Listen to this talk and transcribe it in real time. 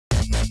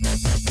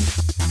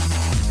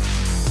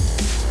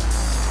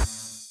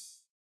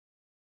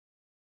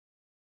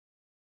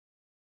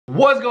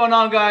What's going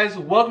on, guys?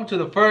 Welcome to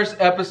the first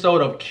episode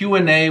of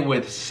Q&A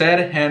with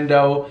Ced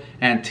Hendo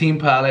and Team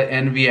Pilot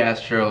NV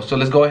Astro. So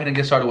let's go ahead and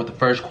get started with the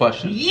first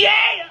question. Yeah!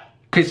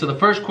 Okay, so the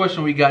first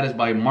question we got is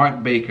by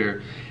Mark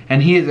Baker,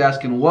 and he is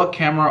asking, what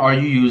camera are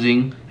you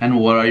using and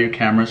what are your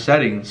camera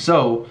settings?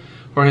 So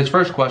for his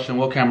first question,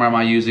 what camera am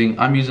I using?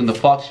 I'm using the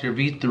Foxeer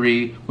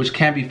V3, which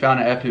can be found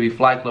at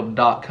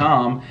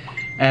fpvflyclub.com,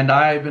 and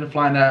I've been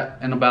flying that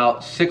in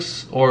about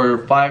 6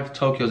 or 5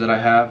 Tokyos that I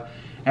have.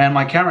 And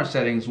my camera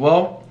settings,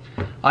 well,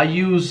 I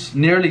use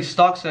nearly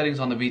stock settings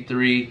on the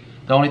V3.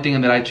 The only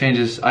thing that I change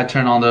is I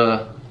turn on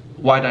the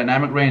wide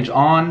dynamic range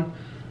on.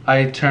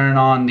 I turn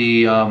on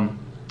the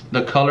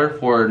color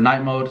for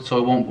night mode, so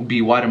it won't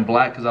be white and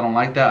black because I don't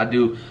like that. I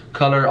do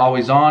color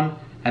always on,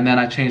 and then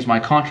I change my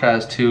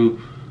contrast from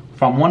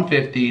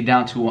 150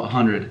 down to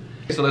 100.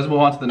 So let's move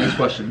on to the next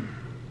question.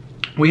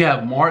 We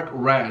have Mark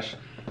Rash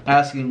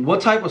asking,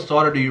 what type of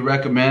solder do you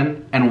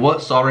recommend and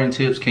what soldering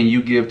tips can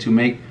you give to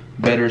make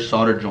better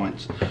solder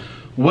joints?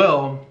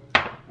 Well,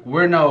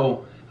 we're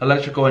no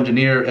electrical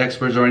engineer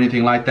experts or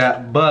anything like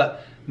that,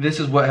 but this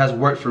is what has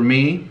worked for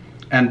me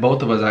and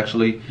both of us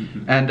actually.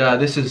 And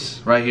this is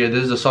right here.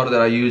 This is the solder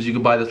that I use. You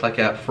can buy this like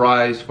at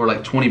Fry's for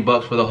like 20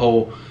 bucks for the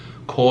whole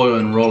coil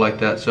and roll like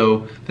that.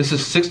 So this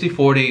is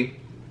 6040.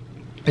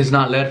 It's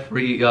not lead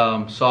free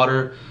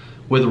solder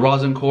with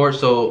rosin core,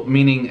 so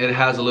meaning it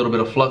has a little bit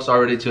of flux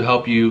already to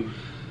help you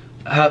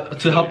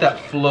help that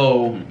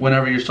flow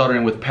whenever you're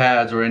soldering with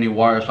pads or any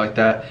wires like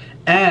that.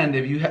 And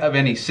if you have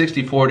any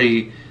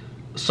 6040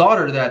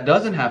 solder that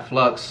doesn't have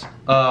flux,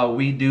 I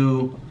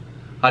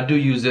do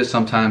use this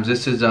sometimes.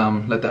 This is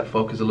let that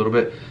focus a little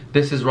bit.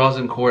 This is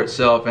rosin core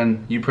itself,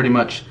 and you pretty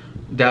much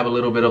dab a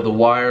little bit of the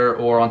wire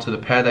or onto the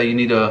pad that you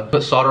need to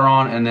put solder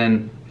on, and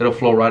then it'll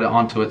flow right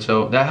onto it.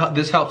 So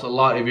this helps a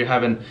lot if you're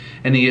having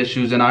any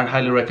issues, and I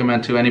highly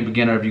recommend to any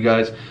beginner of you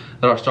guys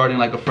that are starting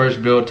like a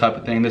first build type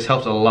of thing. This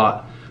helps a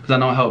lot because I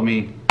know it helped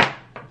me.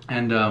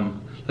 And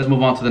let's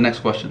move on to the next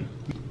question.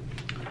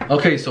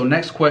 Okay, so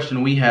next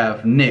question we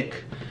have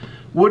Nick.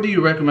 What do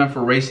you recommend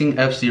for racing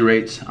FC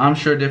rates? I'm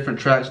sure different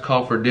tracks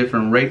call for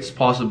different rates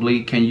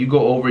possibly. Can you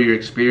go over your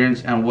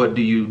experience and what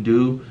do you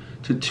do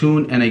to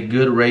tune in a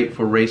good rate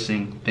for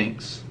racing?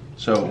 Thanks.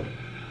 So,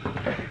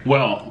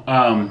 well,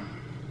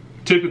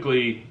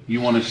 typically you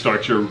want to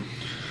start your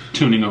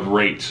tuning of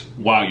rates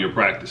while you're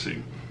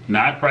practicing.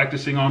 Not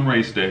practicing on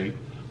race day,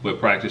 but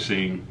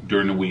practicing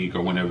during the week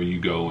or whenever you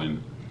go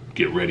and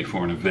get ready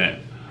for an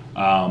event.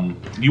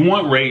 You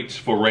want rates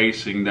for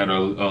racing that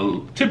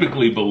are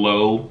typically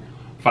below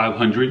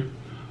 500.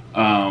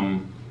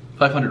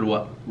 500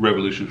 what?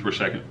 Revolutions per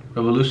second.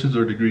 Revolutions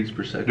or degrees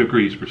per second?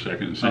 Degrees per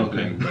second, same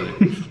thing.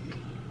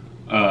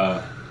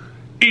 Really.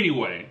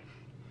 Anyway,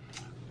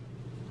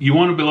 you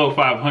want it below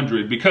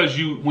 500 because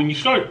when you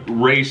start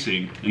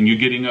racing and you're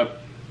getting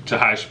up to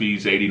high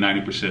speeds,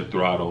 80-90%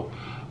 throttle,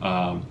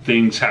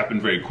 things happen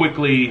very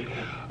quickly.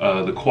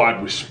 The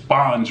quad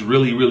responds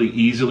really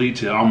easily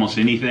to almost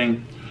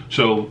anything.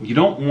 So you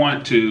don't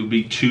want to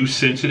be too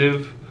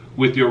sensitive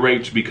with your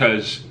rates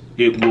because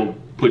it will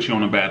put you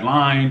on a bad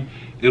line.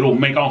 It'll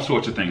make all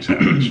sorts of things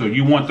happen. So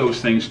you want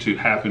those things to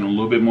happen a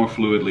little bit more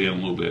fluidly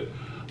and a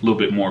little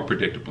bit more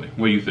predictably.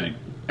 What do you think?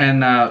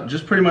 And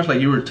just pretty much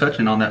like you were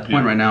touching on that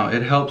point right now,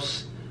 it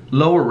helps,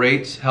 lower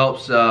rates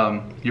helps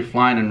your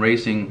flying and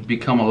racing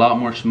become a lot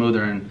more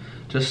smoother, and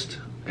just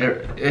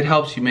it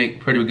helps you make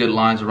pretty good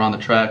lines around the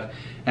track.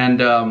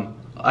 And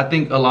I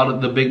think a lot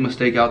of the big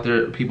mistake out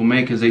there people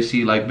make is they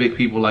see like big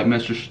people like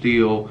Mr.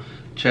 Steele,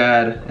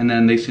 Chad, and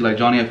then they see like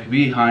Johnny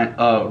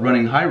FPV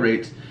running high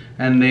rates,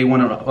 and they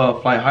want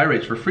to fly high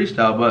rates for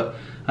freestyle. But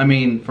I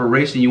mean, for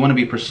racing, you want to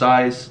be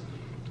precise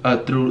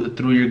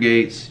through your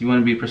gates. You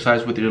want to be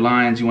precise with your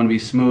lines. You want to be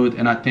smooth.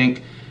 And I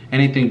think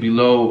anything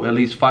below at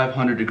least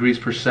 500 degrees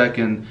per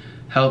second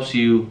helps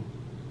you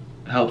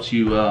out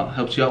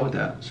with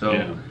that. So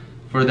yeah.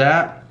 For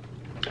that,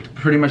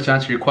 pretty much to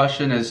answer your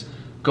question is,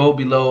 go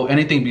below,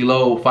 anything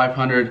below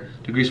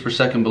 500 degrees per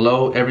second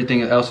below.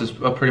 Everything else is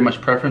pretty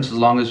much preference as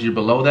long as you're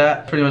below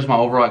that. Pretty much my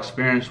overall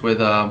experience with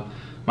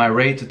my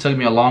rates. It took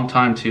me a long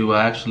time to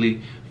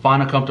actually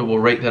find a comfortable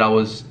rate that I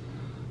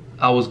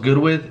was good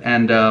with,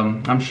 and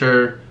I'm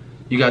sure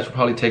you guys will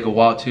probably take a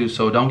while too,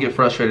 so don't get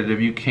frustrated if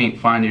you can't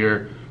find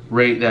your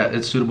rate that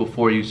is suitable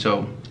for you.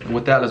 So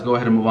with that, let's go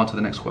ahead and move on to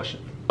the next question.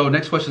 So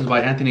next question is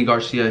by Anthony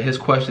Garcia. His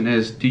question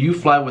is, do you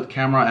fly with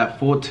camera at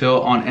full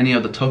tilt on any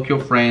of the Tokyo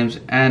frames?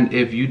 And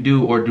if you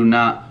do or do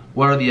not,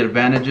 what are the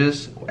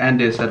advantages and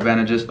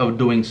disadvantages of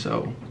doing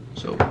so?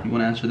 So you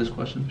want to answer this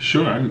question?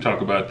 Sure, I can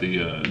talk about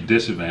the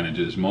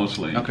disadvantages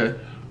mostly. Okay.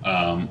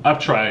 I've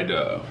tried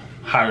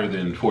higher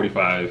than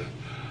 45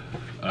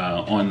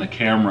 on the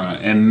camera,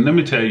 and let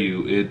me tell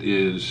you, it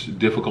is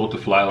difficult to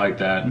fly like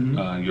that.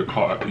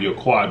 Your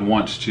quad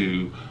wants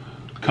to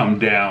come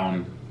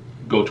down,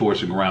 go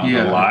towards the ground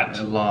a lot.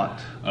 A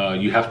lot.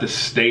 You have to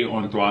stay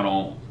on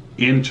throttle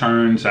in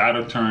turns, out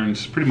of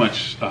turns, pretty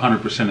much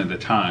 100% of the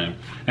time.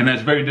 And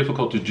that's very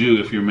difficult to do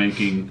if you're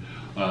making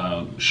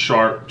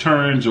sharp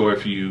turns, or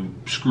if you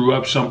screw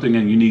up something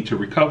and you need to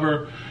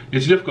recover.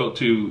 It's difficult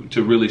to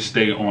really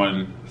stay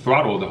on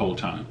throttle the whole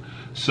time.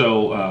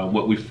 So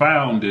what we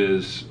found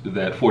is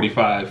that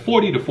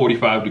 40 to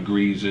 45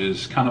 degrees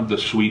is kind of the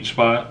sweet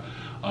spot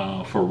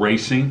for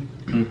racing.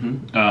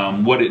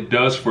 What it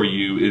does for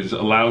you is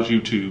allows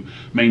you to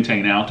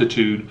maintain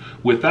altitude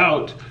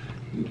without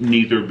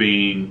neither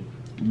being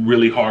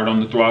really hard on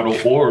the throttle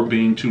or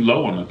being too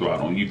low on the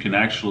throttle. You can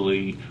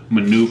actually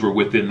maneuver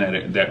within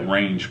that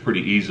range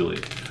pretty easily.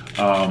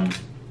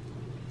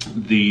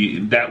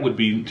 That would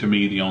be, to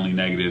me, the only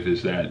negative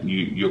is that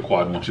your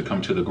quad wants to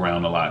come to the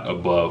ground a lot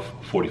above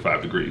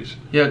 45 degrees.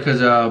 Yeah,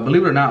 because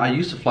believe it or not, I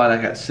used to fly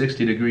like at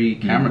 60-degree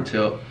camera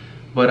tilt,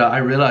 but I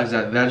realized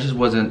that just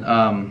wasn't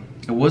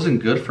it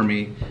wasn't good for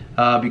me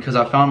because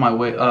I found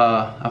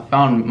I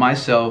found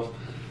myself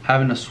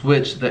having to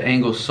switch the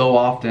angle so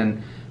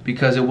often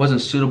because it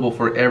wasn't suitable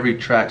for every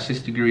track.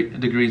 60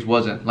 degrees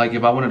wasn't. Like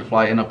if I wanted to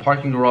fly in a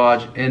parking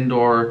garage,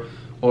 indoor,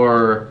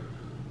 or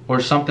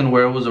something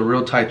where it was a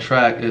real tight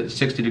track,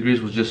 60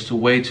 degrees was just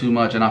way too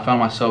much, and I found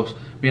myself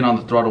being on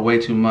the throttle way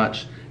too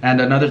much. And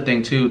another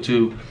thing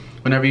too,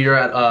 whenever you're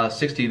at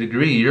 60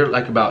 degree, you're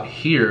like about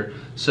here.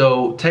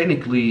 So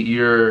technically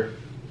your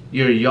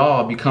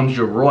yaw becomes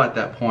your roll at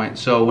that point.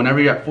 So whenever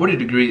you're at 40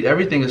 degrees,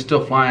 everything is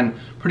still flying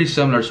pretty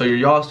similar. So your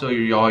yaw is still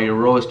your yaw, your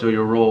roll is still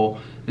your roll.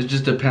 It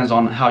just depends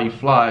on how you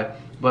fly.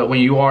 But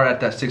when you are at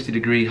that 60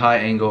 degree high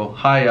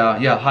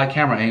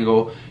camera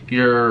angle,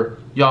 your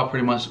yaw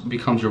pretty much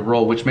becomes your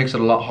roll, which makes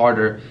it a lot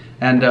harder.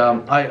 And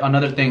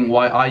another thing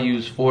why I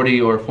use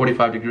 40 or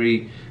 45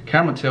 degree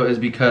camera tilt is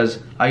because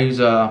I use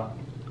a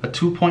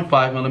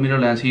 2.5 millimeter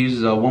lens. He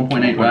uses a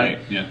 1.8, right?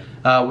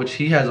 Yeah. Which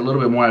he has a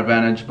little bit more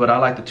advantage, but I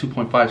like the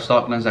 2.5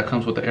 stock lens that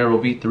comes with the Aero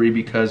V3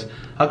 because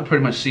I can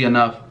pretty much see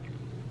enough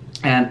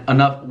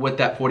with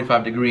that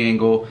 45 degree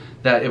angle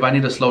that if I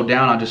need to slow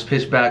down, I'll just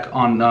pitch back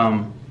on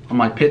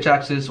my pitch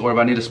axis, or if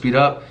I need to speed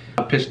up,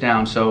 I'll pitch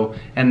down. So,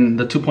 and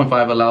the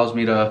 2.5 allows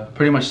me to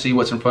pretty much see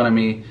what's in front of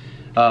me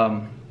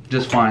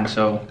just fine.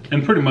 So,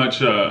 and pretty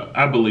much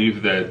I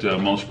believe that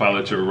most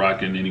pilots are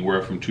rocking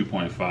anywhere from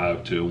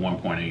 2.5 to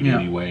 1.8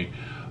 anyway.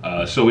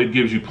 So it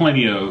gives you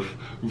plenty of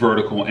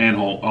vertical and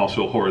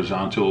also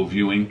horizontal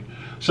viewing.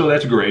 So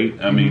that's great.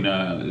 I mean,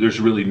 there's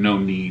really no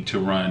need to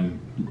run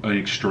an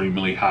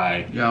extremely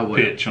high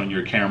pitch on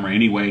your camera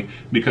anyway,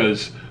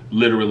 because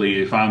literally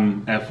if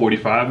I'm at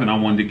 45 and I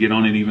wanted to get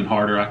on it even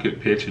harder, I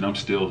could pitch and I'm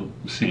still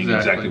seeing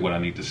exactly what I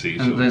need to see.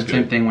 And so then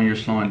same thing when you're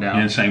slowing down.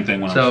 And same thing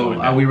when I'm slowing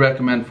down. So we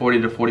recommend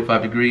 40 to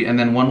 45 degree. And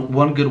then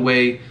one good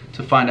way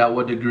to find out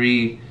what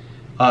degree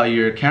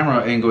your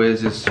camera angle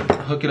is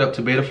hook it up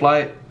to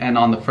Betaflight, and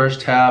on the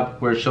first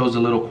tab where it shows the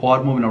little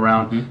quad moving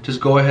around,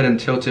 just go ahead and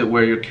tilt it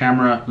where your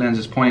camera lens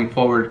is pointing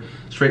forward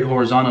straight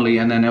horizontally,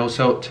 and then it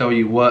will tell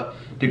you what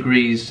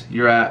degrees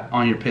you're at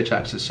on your pitch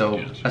axis.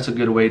 So that's a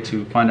good way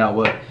to find out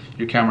what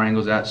your camera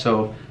angle's at.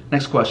 So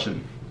next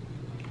question,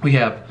 we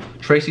have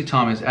Tracy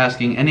Thomas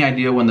asking, any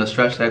idea when the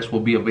Stretch X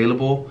will be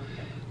available?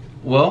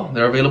 Well,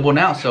 they're available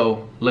now,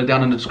 so look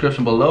down in the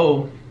description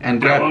below and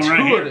grab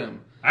two of them.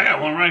 I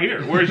got one right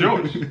here. Where's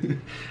yours?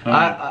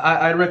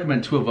 I'd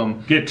recommend two of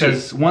them. Get two.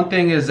 Because one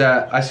thing is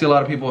that I see a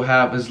lot of people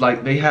have is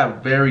like they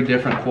have very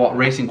different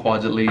racing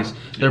quads at least.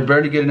 They're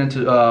barely getting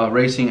into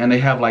racing and they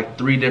have like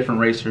 3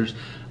 different racers.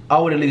 I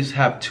would at least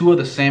have 2 of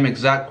the same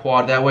exact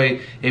quad. That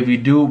way, if you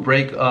do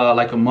break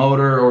like a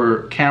motor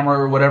or camera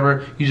or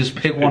whatever, you just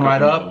pick one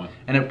right up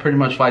and it pretty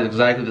much flies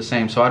exactly the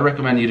same. So I'd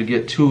recommend you to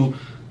get 2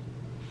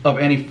 of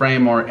any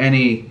frame or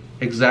any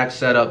exact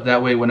setup.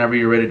 That way, whenever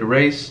you're ready to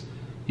race,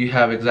 you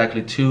have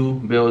exactly 2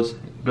 builds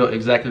built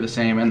exactly the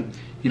same, and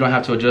you don't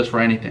have to adjust for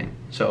anything.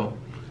 So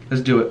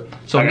let's do it.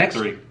 So next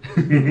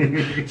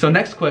 3. So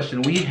next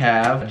question we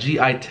have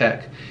GI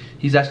Tech.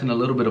 He's asking a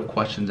little bit of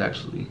questions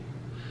actually.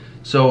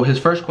 So his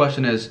first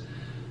question is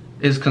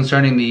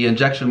concerning the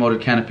injection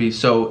molded canopy.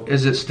 So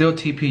is it still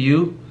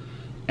TPU,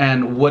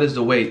 and what is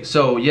the weight?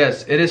 So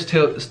yes, it is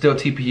still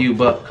TPU,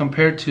 but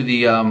compared to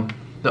the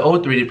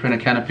old 3D printed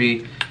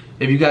canopy,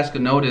 if you guys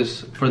could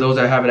notice, for those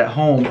that have it at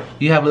home,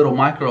 you have little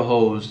micro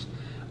hose,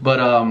 but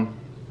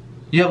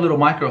you have little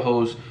micro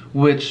hose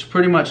which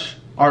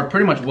are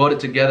pretty much welded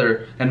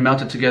together and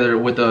melted together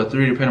with a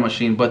 3D printer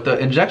machine. But the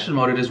injection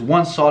molded is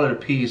one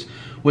solid piece,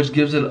 which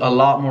gives it a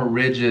lot more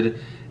rigid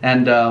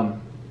and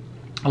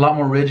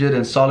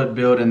solid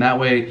build, and that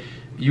way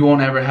you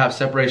won't ever have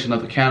separation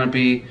of the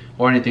canopy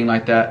or anything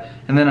like that.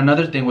 And then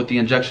another thing with the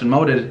injection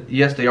molded,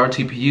 yes, they are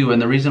TPU,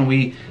 and the reason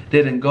we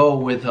didn't go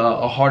with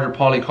a harder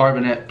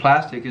polycarbonate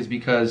plastic is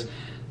because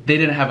they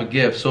didn't have a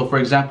give. So for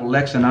example,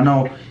 Lexan, I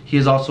know he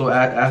is also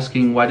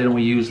asking why didn't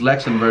we use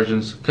Lexan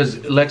versions, because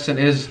Lexan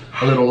is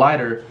a little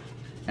lighter,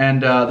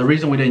 and the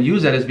reason we didn't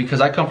use that is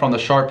because I come from the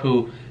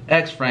Sharpoo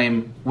X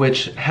frame,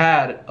 which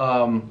had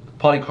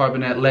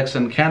polycarbonate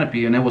Lexan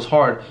canopy, and it was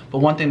hard. But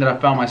one thing that I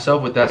found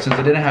myself with that, since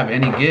it didn't have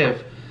any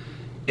give,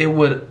 it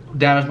would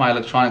damage my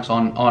electronics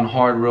on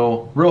hard,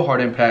 real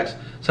hard impacts,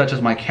 such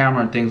as my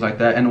camera and things like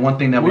that. And one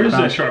thing that Where's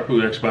that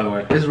Sharpoo X, by the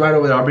way? It's right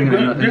over there. I'll bring it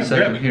in a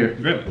second. Grab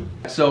Here.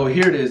 So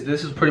here it is.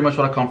 This is pretty much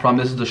what I come from.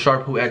 This is the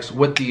Sharpoo X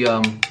with the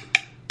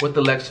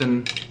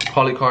Lexan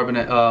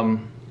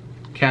polycarbonate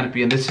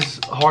canopy, and this is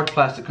hard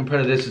plastic.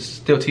 Compared to this, it's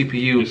still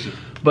TPU.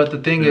 But the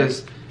thing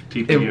is,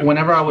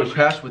 whenever I would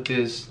crash with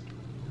this,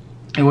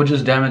 it would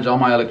just damage all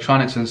my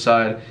electronics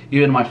inside,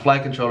 even my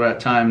flight controller at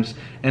times,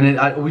 and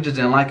we just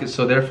didn't like it.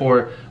 So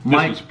therefore,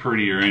 Mike was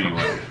prettier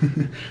anyway.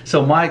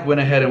 So Mike went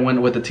ahead and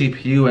went with the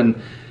TPU,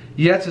 and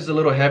yes, it's a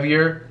little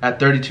heavier at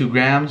 32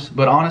 grams,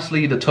 but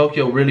honestly, the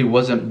Tokyo really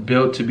wasn't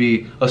built to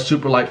be a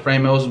super light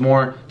frame. It was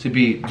more to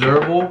be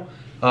durable,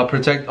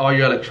 protect all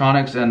your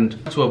electronics,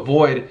 and to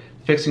avoid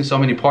fixing so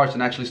many parts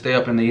and actually stay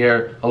up in the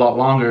air a lot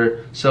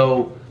longer.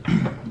 So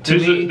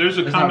there's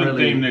a common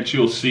theme that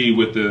you'll see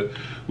with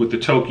the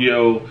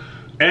Tokyo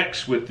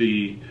X, with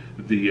the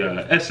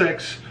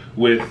SX,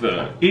 with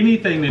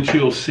anything that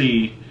you'll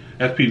see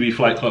FPV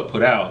Flight Club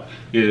put out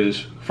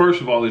is,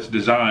 first of all, it's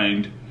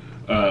designed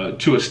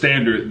to a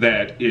standard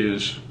that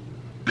is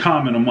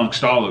common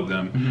amongst all of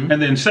them.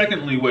 And then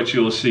secondly, what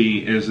you'll see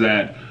is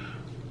that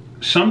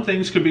some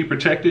things can be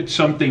protected,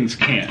 some things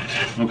can't,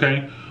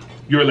 okay?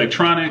 Your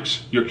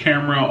electronics, your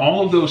camera,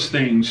 all of those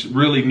things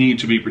really need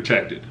to be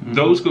protected.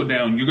 Those go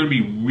down, you're gonna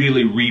be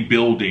really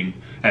rebuilding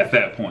at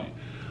that point.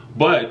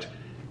 But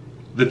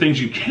the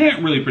things you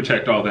can't really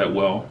protect all that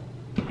well,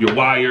 your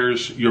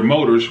wires, your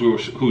motors,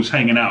 who's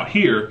hanging out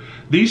here,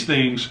 these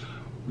things,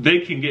 they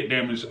can get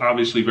damaged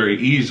obviously very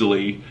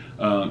easily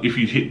if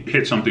you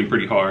hit something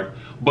pretty hard.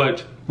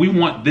 But we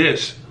want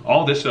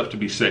all this stuff to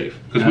be safe,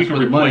 because we can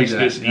replace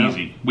this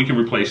easy. We can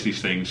replace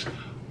these things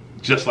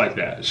just like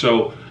that.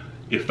 So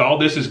if all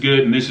this is good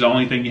and this is the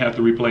only thing you have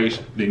to replace,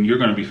 then you're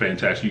going to be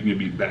fantastic. You can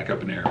be back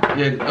up in the air.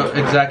 Yeah,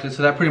 exactly.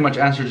 So that pretty much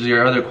answers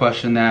your other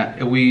question,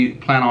 that if we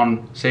plan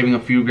on saving a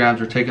few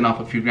grams or taking off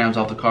a few grams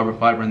off the carbon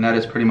fiber, and that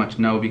is pretty much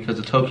no, because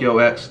the Tokyo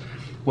X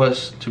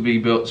was to be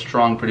built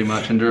strong pretty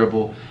much and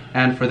durable.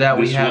 And for that,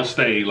 this will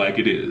stay like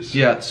it is.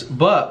 Yes,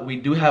 but we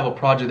do have a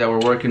project that we're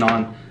working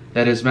on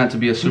that is meant to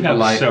be a super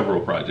light. Several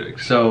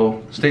projects.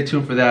 So stay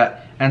tuned for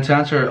that. And to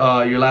answer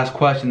your last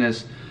question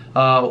is,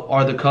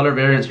 are the color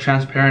variants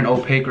transparent,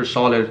 opaque, or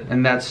solid?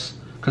 And that's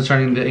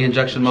concerning the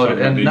injection molded.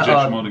 So and the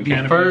injection molded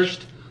canopies?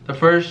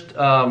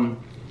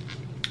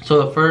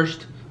 So the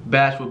first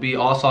batch would be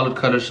all solid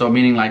colors, so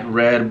meaning like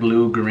red,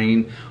 blue,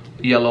 green,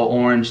 yellow,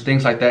 orange,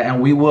 things like that.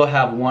 And we will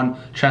have one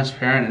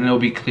transparent, and it'll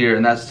be clear.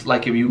 And that's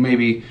like if you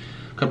maybe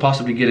could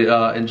possibly get it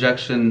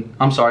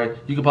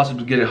you could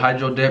possibly get it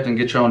hydro dipped and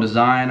get your own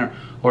design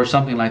or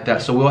something like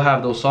that. So we'll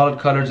have those solid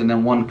colors and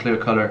then one clear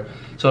color.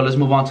 So let's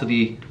move on to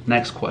the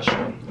next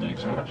question.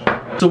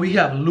 So we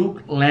have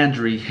Luke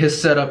Landry.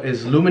 His setup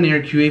is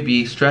Lumineer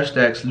QAV Stretched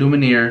X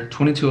Lumineer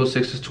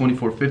 2206 to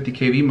 2450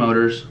 kV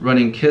motors,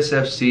 running KISS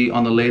FC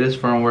on the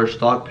latest firmware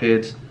stock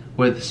PIDs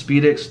with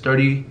SpeedX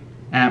 30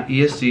 amp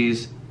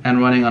ESCs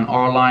and running an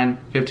R-Line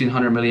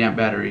 1500 milliamp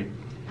battery.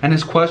 And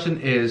his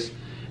question is,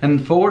 in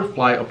forward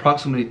flight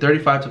approximately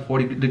 35 to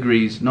 40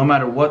 degrees, no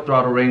matter what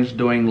throttle range,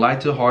 doing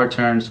light to hard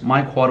turns,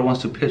 my quad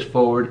wants to pitch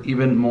forward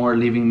even more,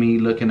 leaving me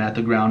looking at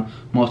the ground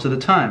most of the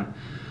time.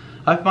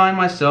 I find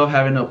myself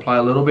having to apply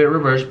a little bit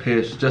reverse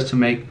pitch just to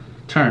make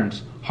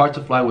turns. Hard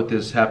to fly with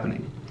this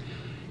happening.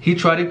 He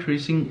tried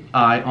increasing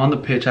I on the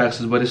pitch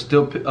axis, but is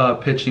still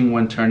pitching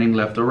when turning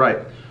left or right.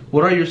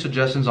 What are your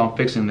suggestions on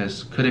fixing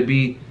this? Could it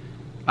be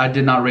I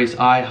did not raise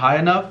I high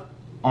enough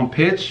on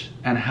pitch,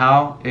 and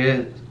how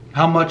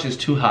much is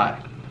too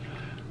high?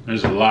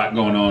 There's a lot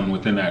going on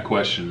within that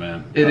question,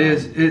 man.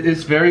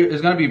 It's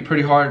going to be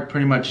pretty hard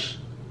pretty much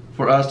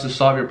for us to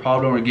solve your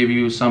problem or give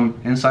you some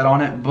insight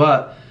on it.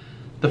 But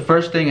the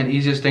first thing and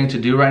easiest thing to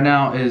do right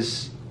now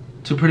is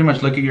to pretty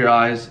much look at your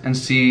eyes and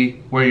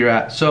see where you're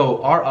at.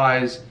 So our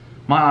eyes,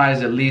 my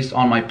eyes at least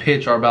on my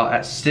pitch are about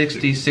at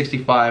 60,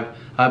 65,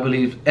 I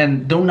believe.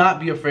 And do not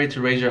be afraid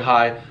to raise your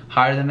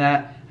higher than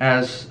that.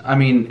 As I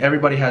mean,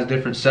 everybody has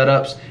different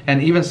setups,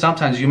 and even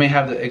sometimes you may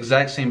have the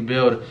exact same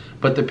build,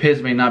 but the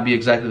PIDs may not be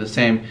exactly the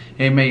same.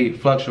 It may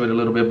fluctuate a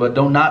little bit, but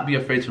do not be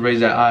afraid to raise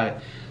that eye.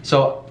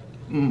 So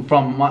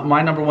from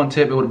my number one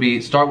tip, it would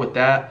be start with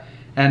that.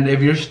 And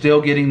if you're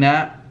still getting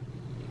that,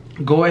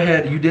 go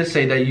ahead. You did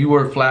say that you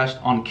were flashed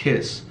on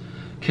KISS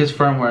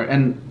firmware,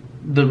 and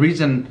the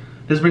reason,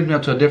 this brings me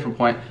up to a different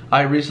point.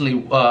 I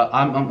recently,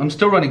 I'm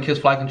still running KISS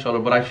flight controller,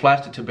 but I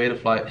flashed it to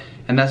Betaflight,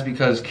 and that's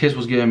because KISS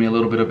was giving me a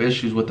little bit of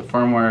issues with the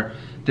firmware.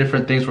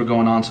 Different things were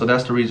going on, so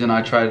that's the reason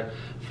I tried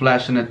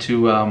flashing it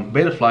to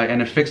Betaflight,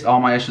 and it fixed all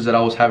my issues that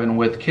I was having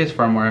with KISS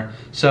firmware.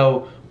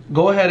 So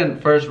go ahead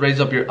and first raise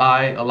up your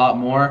eye a lot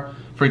more.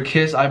 For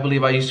KISS, I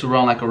believe I used to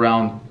run like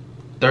around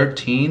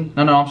 13.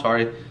 No, I'm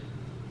sorry,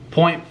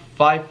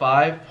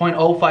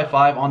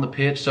 0.55 on the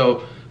pitch.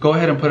 So go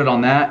ahead and put it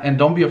on that, and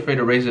don't be afraid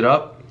to raise it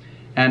up.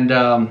 And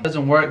if it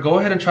doesn't work, go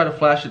ahead and try to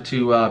flash it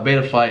to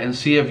Betaflight and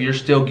see if you're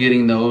still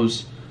getting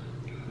those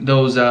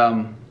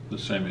the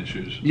same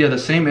issues. Yeah, the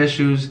same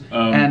issues.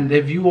 And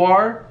if you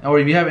are, or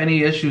if you have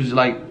any issues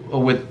like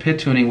with pit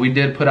tuning, we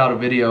did put out a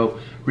video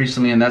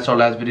recently, and that's our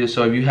last video.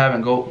 So if you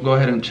haven't, go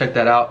ahead and check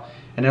that out,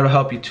 and it'll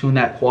help you tune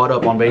that quad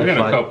up on Betaflight. I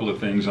got a couple of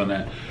things on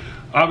that.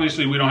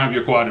 Obviously, we don't have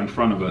your quad in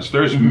front of us.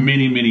 There's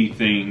many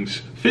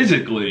things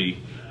physically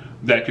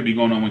that could be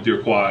going on with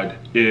your quad.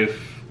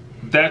 If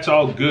that's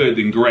all good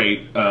and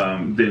great,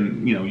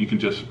 then you can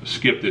just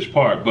skip this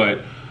part. But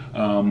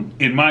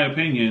in my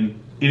opinion,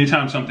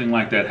 anytime something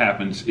like that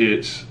happens,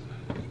 it's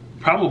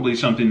probably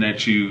something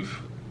that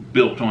you've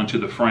built onto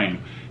the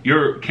frame.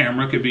 Your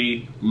camera could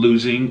be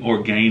losing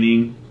or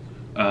gaining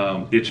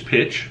its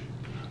pitch.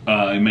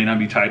 It may not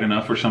be tight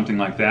enough or something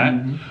like that.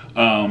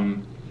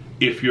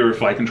 If your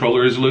flight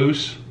controller is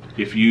loose,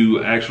 if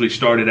you actually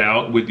started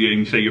out with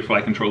you say your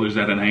flight controller is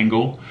at an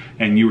angle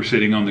and you were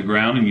sitting on the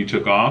ground and you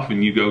took off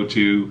and you go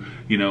to,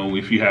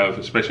 if you have,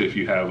 especially if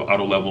you have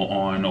auto level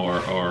on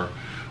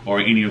or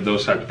any of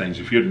those type of things,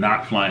 if you're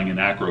not flying in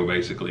acro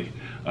basically,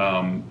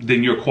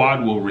 then your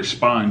quad will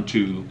respond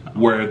to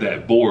where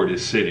that board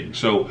is sitting.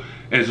 So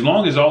as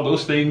long as all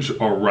those things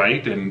are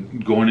right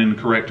and going in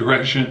the correct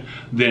direction,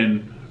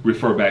 then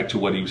refer back to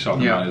what he was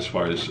talking about as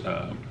far as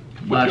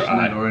flashing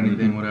it or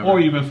anything, whatever.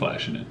 Or even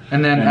flashing it.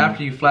 And then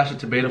after you flash it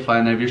to Betaflight,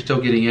 and if you're still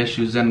getting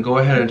issues, then go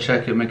ahead and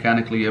check it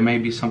mechanically. It may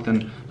be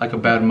something like a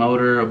bad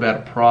motor, a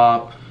bad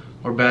prop,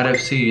 or bad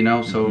FC,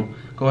 so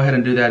go ahead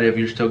and do that if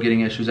you're still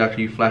getting issues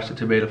after you flash it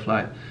to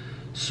Betaflight.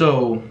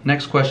 So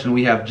next question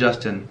we have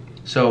Justin.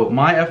 So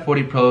my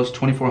F40 Pros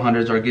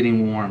 2400s are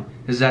getting warm.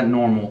 Is that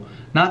normal?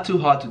 Not too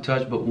hot to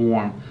touch, but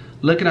warm.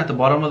 Looking at the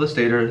bottom of the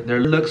stator,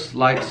 there looks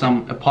like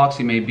some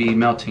epoxy may be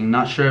melting.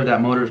 Not sure if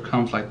that motor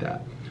comes like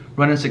that.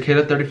 Running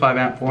Cicada 35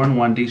 amp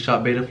 4-in-1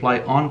 D-Shot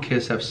Betaflight on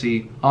KISS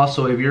FC.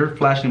 Also, if you're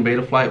flashing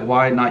Betaflight,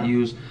 why not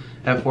use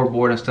F4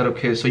 board instead of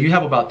KISS? So you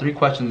have about 3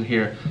 questions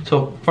here.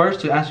 So first,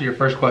 to answer your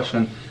first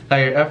question, that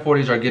your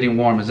F40s are getting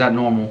warm, is that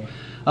normal?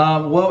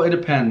 Well, it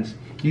depends.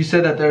 You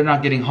said that they're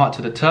not getting hot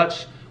to the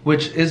touch,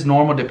 which is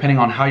normal depending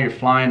on how you're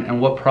flying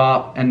and what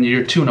prop and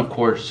your tune, of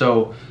course.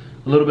 So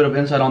a little bit of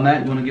insight on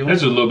that. You want to give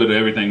us? There's a little bit of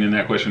everything in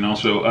that question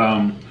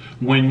also.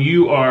 When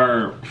you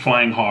are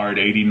flying hard,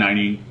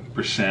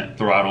 80-90%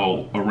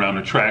 throttle around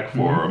the track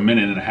for a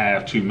minute and a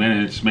half, 2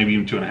 minutes, maybe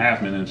even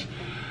 2.5 minutes,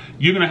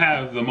 you're gonna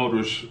have the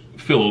motors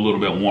feel a little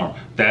bit warm.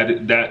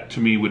 That to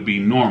me would be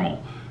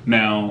normal.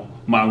 Now,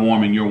 my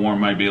warm and your warm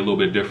might be a little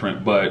bit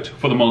different, but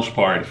for the most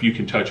part, if you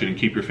can touch it and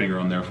keep your finger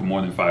on there for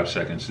more than 5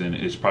 seconds, then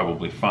it's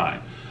probably fine.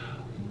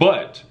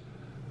 But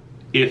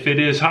if it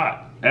is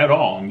hot at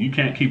all and you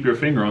can't keep your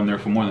finger on there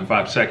for more than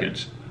 5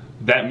 seconds,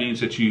 that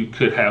means that you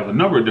could have a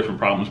number of different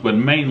problems, but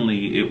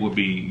mainly it would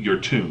be your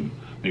tune.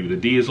 Maybe the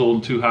D is a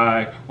little too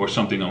high or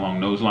something along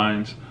those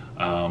lines.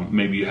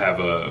 Maybe you have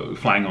a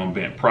flying on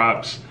bent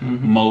props.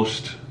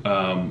 Most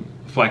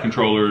flight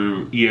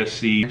controller,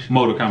 ESC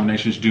motor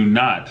combinations do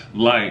not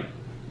like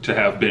to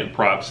have bent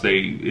props.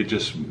 It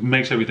just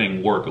makes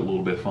everything work a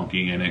little bit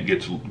funky and it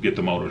get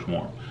the motors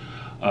warm.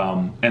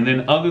 And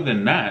then other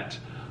than that,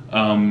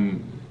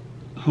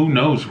 who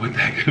knows what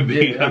that could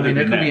be? Yeah, I mean,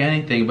 it could be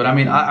anything, but I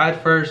mean,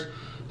 I'd first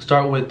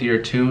start with your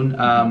tune.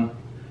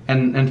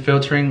 And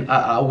filtering,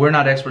 we're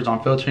not experts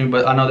on filtering,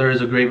 but I know there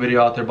is a great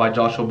video out there by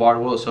Joshua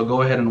Bardwell, so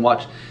go ahead and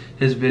watch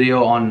his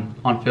video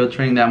on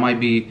filtering. That might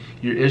be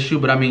your issue,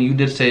 but I mean, you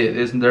did say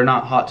they're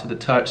not hot to the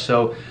touch,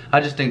 so I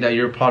just think that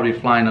you're probably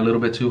flying a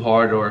little bit too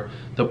hard, or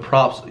the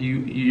props,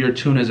 your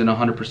tune isn't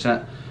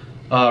 100%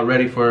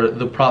 ready for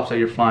the props that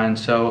you're flying.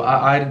 So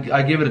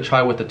I give it a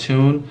try with the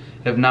tune,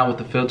 if not with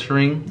the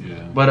filtering.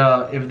 Yeah.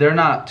 But if they're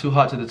not too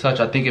hot to the touch,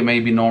 I think it may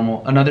be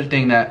normal. Another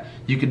thing that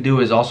you could do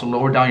is also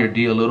lower down your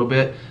D a little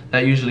bit.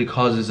 That usually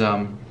causes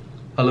a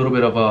little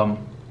bit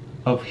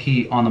of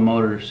heat on the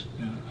motors.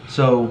 Yeah.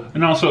 So,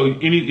 and also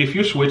if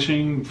you're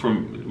switching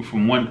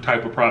from one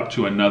type of prop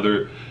to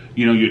another,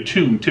 your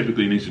tune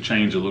typically needs to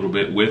change a little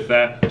bit with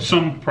that.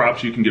 Some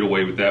props you can get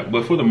away with that,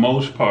 but for the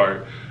most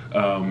part,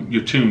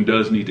 your tune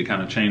does need to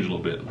kind of change a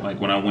little bit. Like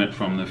when I went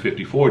from the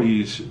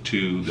 5040s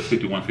to the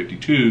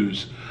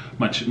 5152s,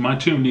 my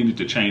tune needed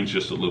to change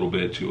just a little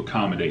bit to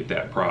accommodate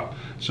that prop.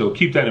 So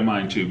keep that in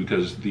mind too,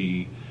 because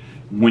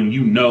when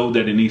you know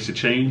that it needs to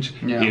change,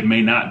 it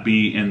may not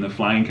be in the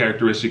flying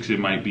characteristics, it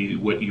might be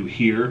what you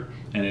hear,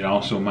 and it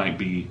also might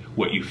be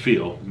what you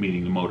feel,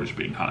 meaning the motor's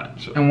being hot.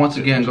 So, and once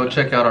again, go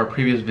check out our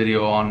previous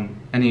video on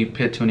any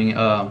pit tuning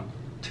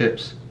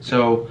tips.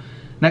 So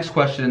next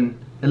question,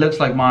 it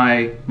looks like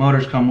my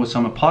motors come with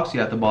some epoxy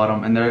at the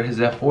bottom, and they're his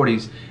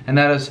F40s, and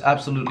that is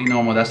absolutely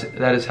normal.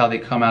 That is how they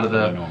come out of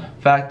the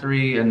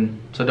factory,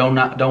 and so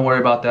don't worry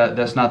about that.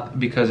 That's not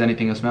because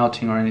anything is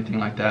melting or anything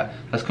like that.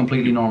 That's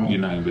completely normal. You're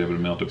not gonna be able to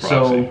melt the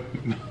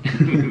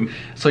proxy.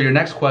 So your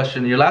last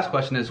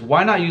question is,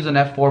 why not use an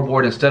F4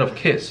 board instead of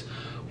KISS?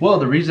 Well,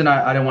 the reason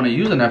I didn't want to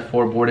use an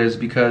F4 board is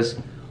because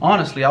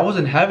honestly, I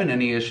wasn't having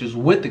any issues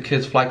with the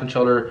KISS flight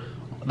controller,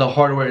 the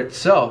hardware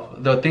itself.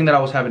 The thing that I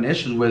was having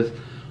issues with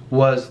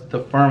was the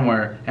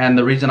firmware, and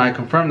the reason I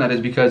confirmed that is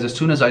because as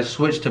soon as I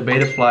switched to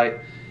Betaflight,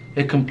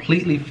 it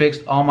completely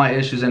fixed all my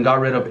issues and got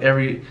rid of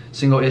every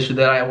single issue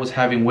that I was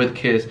having with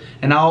Kiss.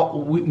 And now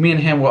me and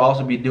him will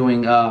also be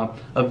doing a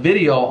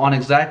video on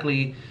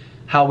exactly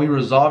how we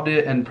resolved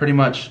it and pretty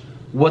much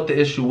what the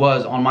issue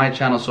was on my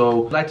channel. So if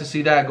you'd like to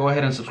see that, go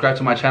ahead and subscribe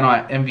to my channel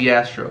at MV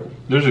Astro.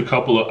 There's a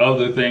couple of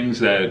other things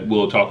that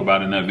we'll talk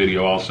about in that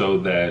video also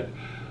that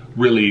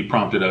really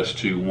prompted us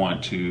to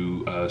want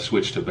to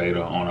switch to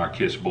beta on our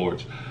Kiss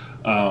boards.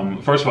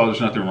 First of all, there's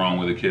nothing wrong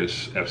with a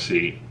Kiss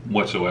FC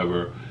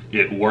whatsoever.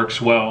 It works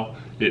well,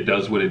 it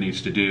does what it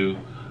needs to do,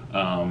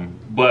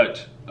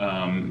 but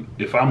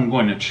if I'm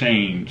going to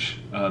change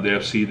the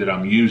FC that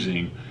I'm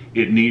using,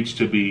 it needs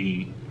to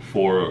be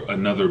for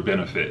another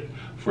benefit,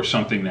 for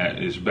something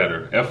that is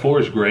better.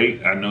 F4 is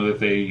great. I know that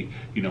they,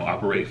 you know,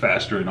 operate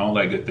faster and all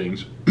that good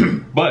things,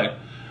 but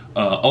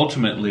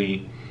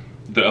ultimately,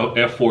 the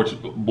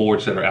F4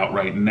 boards that are out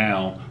right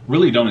now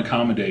really don't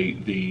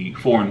accommodate the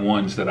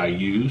 4-in-1s that I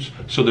use.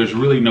 So there's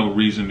really no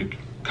reason to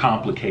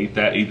complicate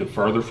that either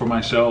further for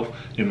myself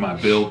in my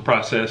build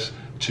process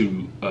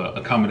to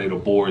accommodate a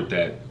board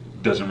that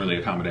doesn't really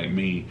accommodate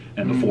me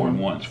and the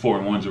 4-in-1s.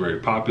 4-in-1s are very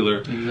popular.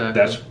 Exactly.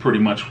 That's pretty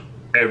much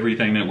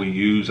everything that we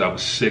use. I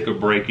was sick of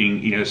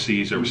breaking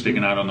ESCs that were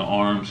sticking out on the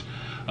arms.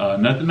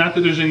 Not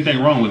that there's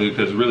anything wrong with it,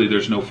 because really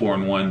there's no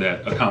 4-in-1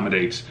 that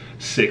accommodates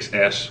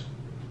 6S,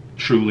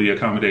 truly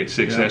accommodates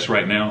 6S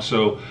right now.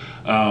 So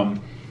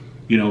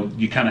you know,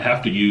 you kind of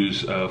have to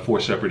use 4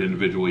 separate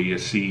individual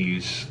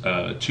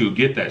ESCs to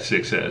get that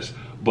 6S.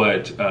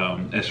 But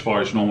as far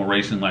as normal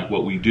racing, like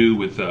what we do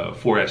with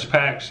 4S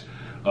packs,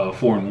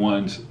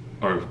 4-in-1s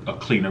are a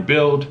cleaner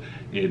build.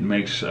 It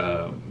makes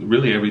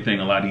really everything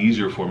a lot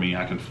easier for me.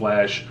 I can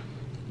flash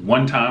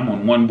one time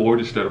on one board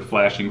instead of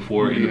flashing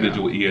 4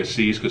 individual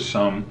ESCs, because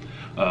some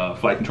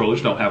flight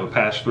controllers don't have a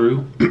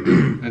pass-through.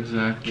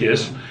 Exactly.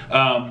 Kiss.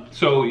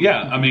 So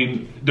yeah, I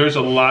mean, there's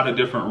a lot of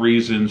different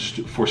reasons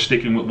for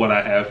sticking with what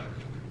I have.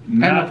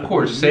 And of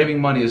course, saving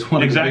money is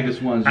one of the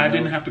biggest ones. I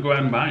didn't have to go out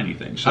and buy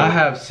anything. So I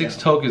have 6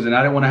 tokens, and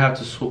I didn't want to have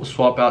to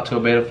swap out to a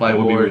Betaflight board. That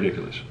would be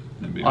ridiculous.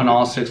 On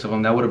all 6 of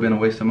them. That would have been a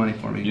waste of money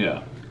for me.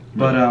 Yeah.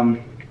 But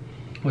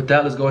with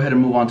that, let's go ahead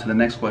and move on to the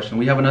next question.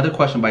 We have another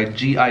question by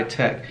GI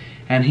Tech,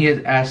 and he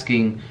is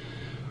asking,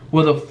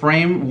 will the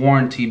frame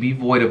warranty be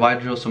void if I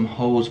drill some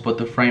holes but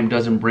the frame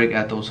doesn't break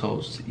at those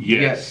holes?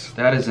 Yes.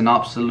 That is an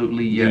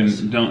absolutely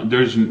yes.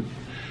 There's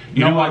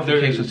no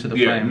modifications to the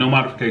frame. No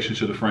modifications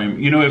to the frame.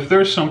 You know, if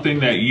there's something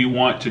that you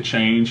want to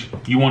change,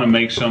 you want to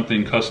make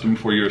something custom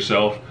for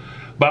yourself,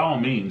 by all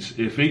means,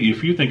 if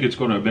you think it's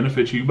going to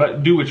benefit you,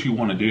 but do what you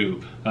want to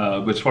do.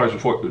 But as far as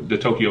the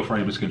Tokyo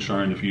frame is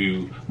concerned, if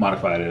you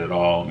modify it at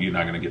all, you're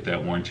not going to get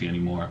that warranty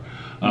anymore.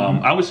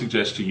 I would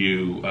suggest to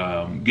you,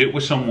 get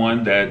with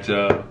someone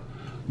that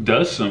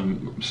does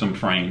some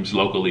frames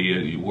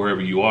locally,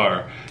 wherever you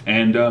are,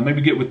 and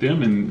maybe get with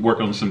them and work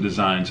on some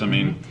designs. I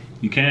mean,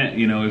 you can't,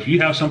 you know, if you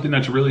have something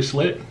that's really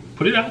slick,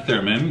 put it out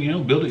there, man. You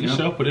know, build it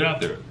yourself, put it out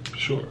there, for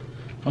sure.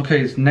 Okay,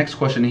 his next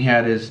question he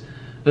had is,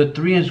 the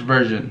 3-inch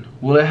version,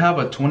 will it have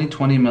a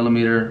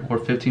 20-20mm or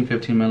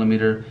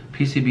 15-15mm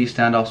PCB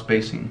standoff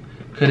spacing?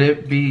 Could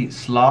it be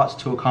slots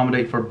to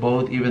accommodate for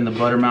both, even the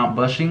butter mount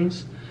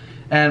bushings?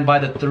 And by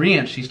the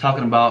 3-inch, he's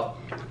talking about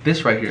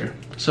this right here.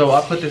 So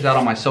I put this out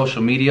on my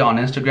social media on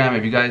Instagram.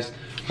 If you guys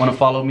want to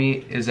follow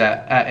me, is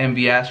at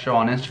MV Astro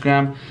on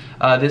Instagram.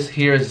 This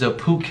here is the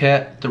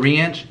Phuket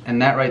 3-inch,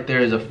 and that right there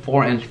is a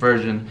 4-inch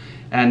version.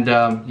 And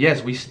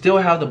yes, we still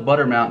have the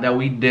butter mount that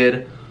we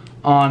did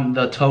on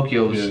the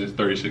Tokyos. Yeah, it's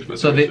 36 by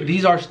 36. So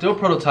these are still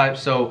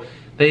prototypes, so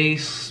they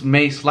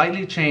may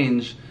slightly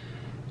change,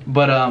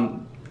 but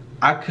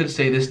I could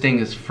say this thing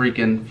is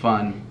freaking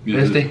fun. Yeah,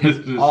 this thing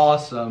is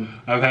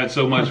awesome. I've had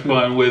so much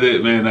fun with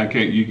it, man. I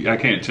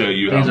can't tell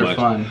you These how are much.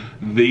 fun.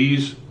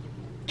 These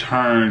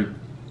turn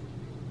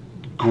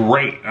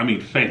great. I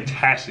mean,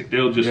 fantastic.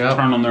 They'll just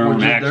turn on their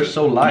own axis. They're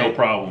so light. No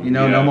problem. You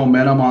know, no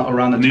momentum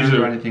around the turns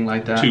or anything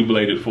like that.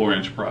 2-bladed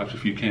 4-inch props,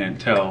 if you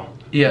can't tell.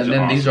 Yeah, and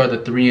then these are the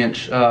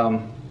 3-inch,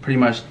 pretty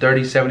much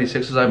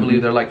 3076s, I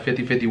believe. They're like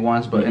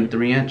 5051s, but in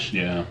 3-inch.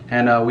 Yeah.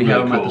 And we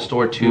have them at the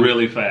store too.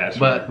 Really fast.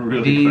 But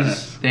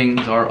these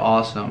things are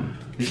awesome.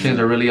 These things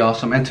are really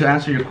awesome. And to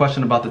answer your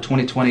question about the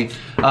 2020,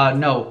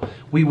 no,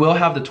 we will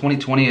have the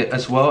 2020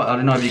 as well. I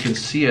don't know if you can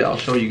see it. I'll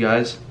show you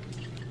guys.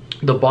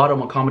 The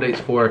bottom accommodates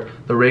for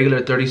the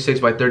regular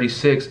 36 by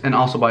 36 and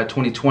also by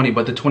 2020,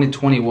 but the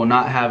 2020 will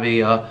not have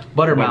a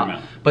butter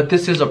mount. But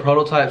this is a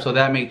prototype, so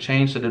that may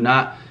change. So do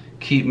not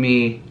keep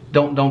me,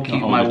 don't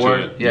keep my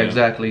word. Yeah,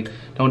 exactly.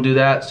 Don't do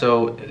that.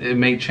 So it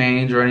may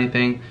change or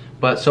anything.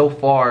 But so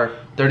far,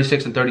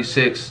 36 and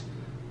 36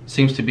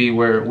 seems to be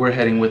where we're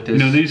heading with this.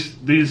 You know,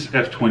 these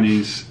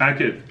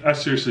F20s, I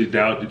seriously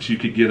doubt that you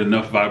could get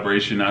enough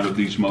vibration out of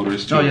these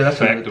motors to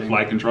affect the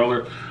flight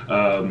controller.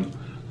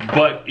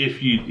 But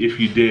if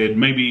you did,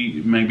 maybe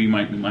you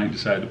might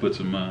decide to put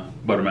some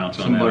butter mounts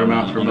on that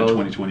on the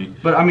 2020.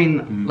 But I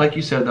mean, like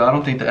you said, though, I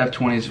don't think the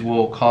F20s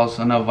will cause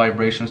enough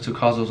vibrations to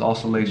cause those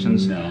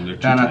oscillations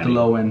down at the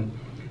low end.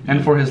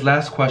 And for his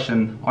last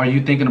question, are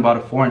you thinking about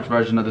a 4-inch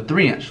version of the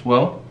 3-inch?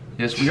 Well,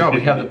 Yes, we are.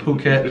 We have the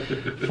Phuket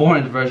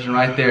 4-inch version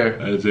right there.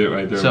 That's it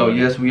right there. So buddy.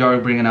 yes, we are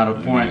bringing out a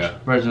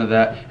 4-inch version of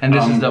that, and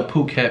this is the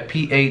Phuket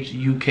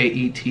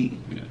Phuket.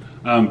 Yeah.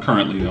 I'm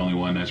currently the only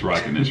one that's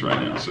rocking this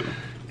right now. So.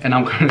 And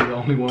I'm currently the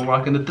only one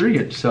rocking the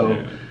 3-inch.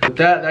 So with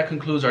that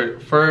concludes our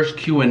first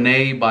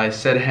Q&A by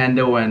Said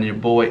Hendo and your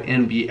boy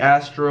NV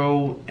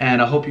Astro. And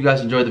I hope you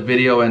guys enjoyed the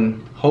video,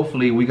 and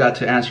hopefully we got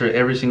to answer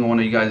every single one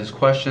of you guys'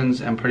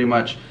 questions, and pretty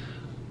much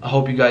I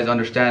hope you guys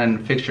understand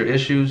and fix your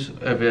issues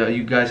if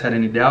you guys had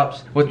any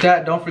doubts. With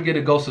that, don't forget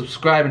to go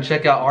subscribe and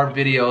check out our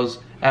videos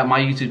at my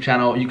YouTube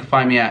channel. You can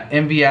find me at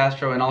NV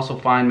Astro, and also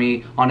find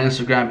me on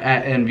Instagram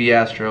at NV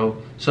Astro.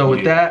 So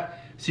with that,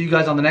 see you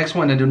guys on the next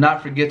one, and do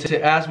not forget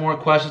to ask more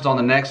questions on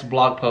the next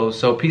blog post.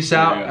 So peace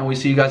out, and we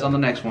see you guys on the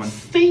next one.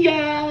 See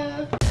ya!